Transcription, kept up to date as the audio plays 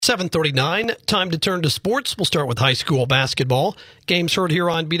7:39, time to turn to sports. We'll start with high school basketball. Games heard here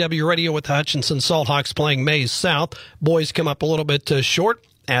on BW Radio with the Hutchinson Salthawks playing Maize South. Boys come up a little bit short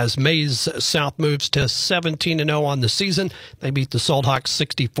as Maize South moves to 17-0 on the season. They beat the Salthawks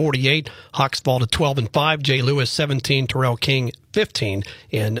 60-48. Hawks fall to 12-5. Jay Lewis 17, Terrell King 15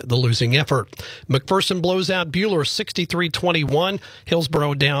 in the losing effort. McPherson blows out Buhler 63-21.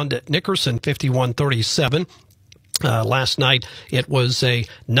 Hillsboro downed Nickerson 51-37. Last night, it was a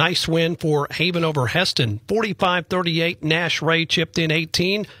nice win for Haven over Heston. 45-38, Nash Ray chipped in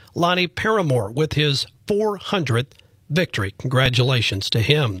 18. Lonnie Paramore with his 400th victory. Congratulations to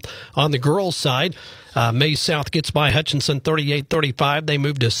him. On the girls' side, Maize South gets by Hutchinson 38-35. They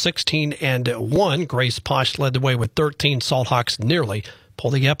moved to 16-1. Grace Posh led the way with 13. Salthawks nearly pull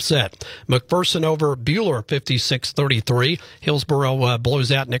the upset. McPherson over Buhler 56-33. Hillsboro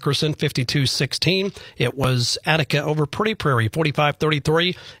blows out Nickerson 52-16. It was Attica over Pretty Prairie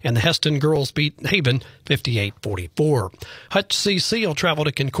 45-33, and the Heston girls beat Haven 58-44. Hutch CC will travel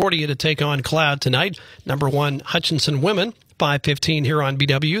to Concordia to take on Cloud tonight. Number 1 Hutchinson women 5:15 here on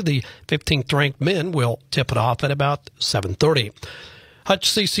BW. The 15th ranked men will tip it off at about 7:30. Hutch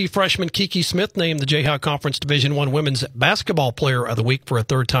CC freshman Kiki Smith named the Jayhawk Conference Division I Women's Basketball Player of the Week for a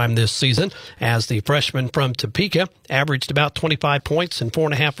third time this season, as the freshman from Topeka averaged about 25 points and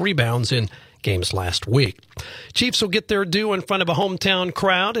 4.5 rebounds in games last week. Chiefs will get their due in front of a hometown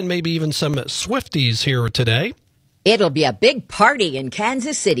crowd and maybe even some Swifties here today. It'll be a big party in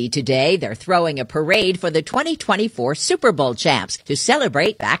Kansas City today. They're throwing a parade for the 2024 Super Bowl champs to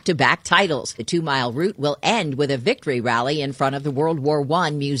celebrate back-to-back titles. The 2-mile route will end with a victory rally in front of the World War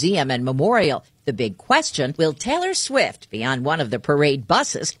I Museum and Memorial. The big question, will Taylor Swift be on one of the parade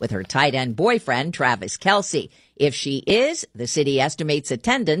buses with her tight end boyfriend, Travis Kelce? If she is, the city estimates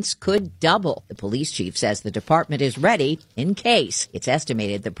attendance could double. The police chief says the department is ready in case. It's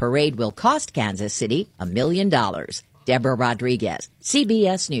estimated the parade will cost Kansas City $1 million. Deborah Rodriguez,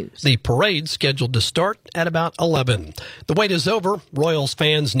 CBS News. The parade scheduled to start at about 11. The wait is over. Royals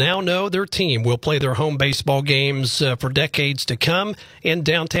fans now know their team will play their home baseball games for decades to come in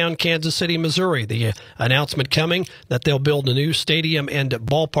downtown Kansas City, Missouri. The announcement coming that they'll build a new stadium and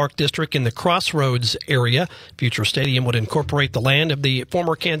ballpark district in the Crossroads area. Future stadium would incorporate the land of the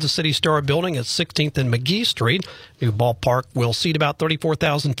former Kansas City Star building at 16th and McGee Street. New ballpark will seat about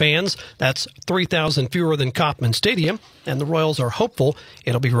 34,000 fans. That's 3,000 fewer than Kauffman Stadium. And the Royals are hopeful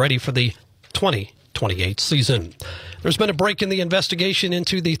it'll be ready for the 2028 season. There's been a break in the investigation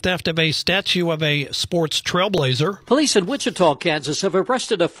into the theft of a statue of a sports trailblazer. Police in Wichita, Kansas have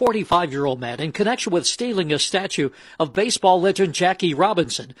arrested a 45-year-old man in connection with stealing a statue of baseball legend Jackie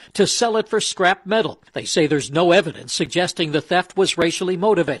Robinson to sell it for scrap metal. They say there's no evidence suggesting the theft was racially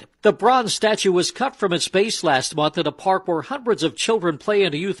motivated. The bronze statue was cut from its base last month at a park where hundreds of children play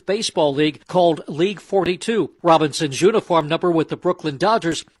in a youth baseball league called League 42. Robinson's uniform number with the Brooklyn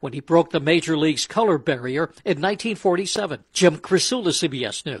Dodgers when he broke the major league's color barrier in 1947. Jim Crisula,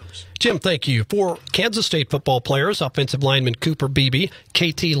 CBS News. Jim, thank you. For Kansas State football players, offensive lineman Cooper Beebe,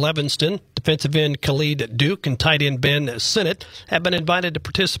 KT Levinston, defensive end Khalid Duke, and tight end Ben Sinnott have been invited to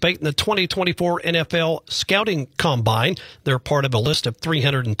participate in the 2024 NFL Scouting Combine. They're part of a list of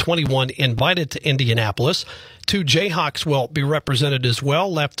 321 invited to Indianapolis. 2 Jayhawks will be represented as well,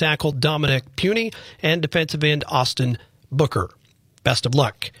 left tackle Dominic Puny and defensive end Austin Booker. Best of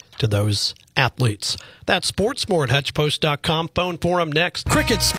luck to those athletes. That's sports. More at HutchPost.com. Phone forum next. Crickets.